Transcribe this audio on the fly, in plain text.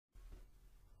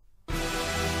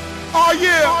Oh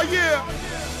yeah.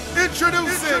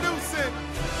 Introducing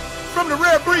from the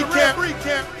Rare Breed Camp.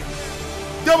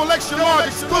 Double extra large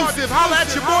exclusive. Holla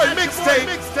at your boy mixtape.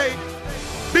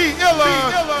 Be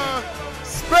illa.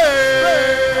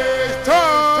 Space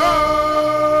time.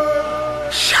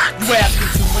 You asking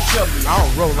too much of me. I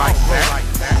don't roll like that.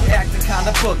 You acting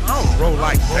kinda boogie. I don't roll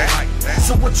like that.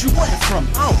 So what you wanting from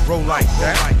me? I don't roll like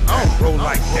that. I don't roll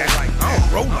like that. I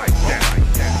don't roll like that.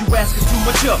 You asking too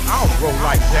much of me. I don't roll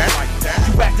like that.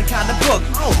 You acting kinda boogie.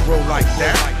 I don't roll like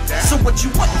that. So what you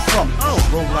wanting from me? I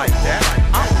don't roll like that.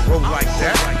 I don't roll like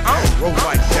that. I don't roll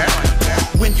like that.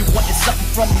 When you wanting something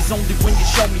from me's only when you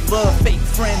show me love. Fake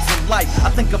friends in life,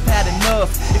 I think I've had enough.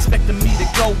 Expecting me to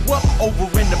go up, over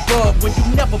and above, when you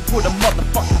never put a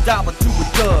motherfucking dollar to a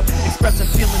dub. Expressing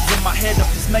feelings in my head of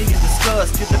dismay and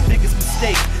disgust. You're the biggest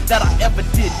mistake that I ever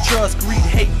did. Trust, greed,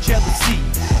 hate, jealousy,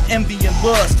 envy, and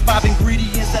lust. 5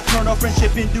 ingredients that turn our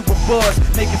friendship into a buzz.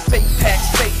 Making fake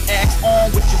packs, fake acts, on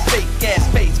with your fake ass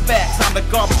face facts. I'm the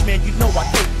garbage man, you know I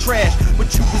hate trash, but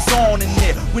you was on in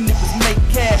there when it was make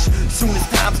cash. Soon as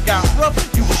times got rough,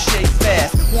 you was shade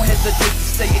fast. Won't hesitate to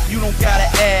say it, you don't gotta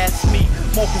ask me.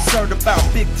 More concerned about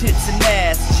big tits and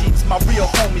ass cheeks. My real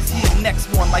homies here, next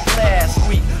one like last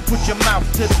week. Put your mouth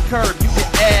to the curb, you can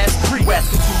ass creep. You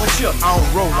asking too much up. I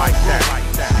don't roll like that.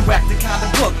 You acting kinda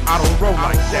book. I don't roll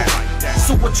like that.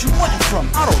 So what you wanting from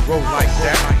me? I don't roll like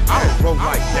that. I don't roll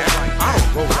like that. I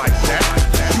don't roll like that.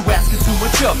 You asking too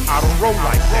much up. I don't roll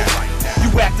like that. You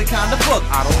acting kinda book.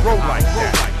 I don't roll like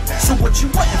that. So what you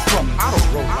wanting from me? I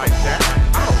don't roll like that.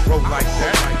 I don't roll like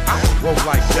that. I don't roll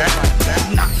like that.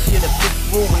 I'm not here to pick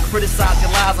rule and criticize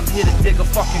your lies. I'm here to dig a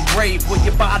fucking grave where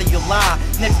your body will lie.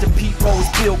 Next to Pete Rose,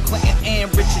 Bill Clinton, and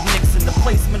Richard Nixon. The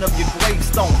placement of your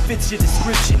gravestone fits your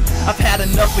description. I've had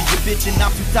enough of your bitch and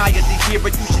I'm too tired to hear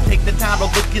it. You should take the time to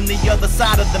look in the other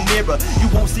side of the mirror. You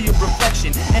won't see a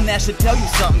reflection, and that should tell you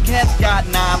something. Cats got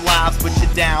 9 lives, but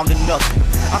you're down to nothing.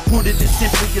 I put it as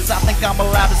simply as I think I'm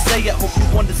allowed to say it. Hope you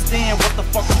understand what the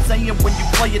fuck I'm saying when you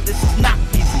play it. This is not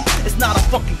easy. It's not a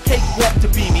fucking cakewalk to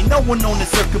be me. No one on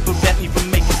this earth could prevent me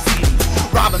from making CDs.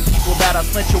 Robbing people that I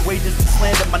slant your wages and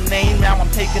slander my name. Now I'm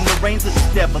taking the reins of this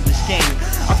devilish game.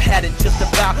 I've had it just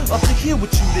about up to here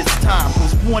with you this time.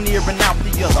 Goes one ear and out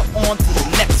the other, on to the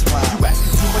next round. You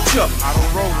asking too much up. I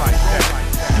don't roll like that.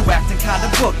 You acting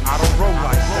kinda book. I don't roll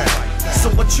like that. So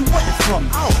what you wanting from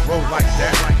me? I don't roll like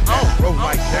that. I don't roll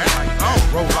like that. I don't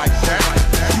roll like that.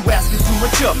 You asking too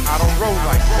much up. I don't roll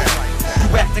like that. You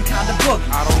acting kinda book.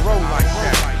 I don't roll like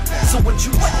that. So what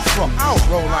you wanting from me? I don't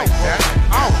roll like that.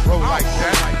 I don't roll like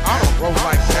that. I don't roll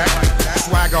like that.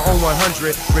 Swagger on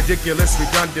 100, ridiculous,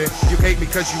 redundant. You hate me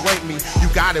cause you ain't me. You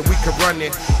got it, we can run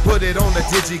it. Put it on the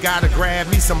digi, gotta grab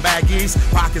me some baggies.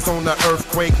 Pockets on the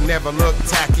earthquake, never look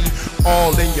tacky.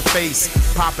 All in your face,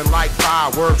 popping like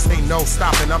fireworks. Ain't no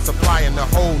stopping, I'm supplying the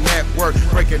whole network.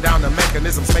 Breaking down the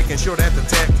mechanisms, making sure that the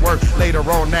tech work. Later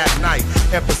on that night,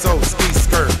 episode ski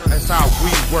skirt. That's how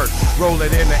we work. Roll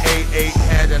it in the 88,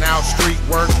 handing out street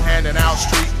work. Handing out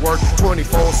street work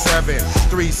 24/7,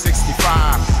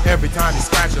 365. Every time you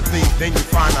scratch a thief, then you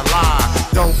find a lie.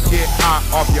 Don't get hot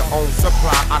off your own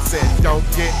supply. I said don't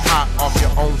get hot off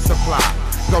your own supply.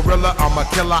 Gorilla, I'm a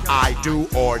killer, I do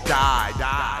or die.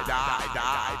 Die.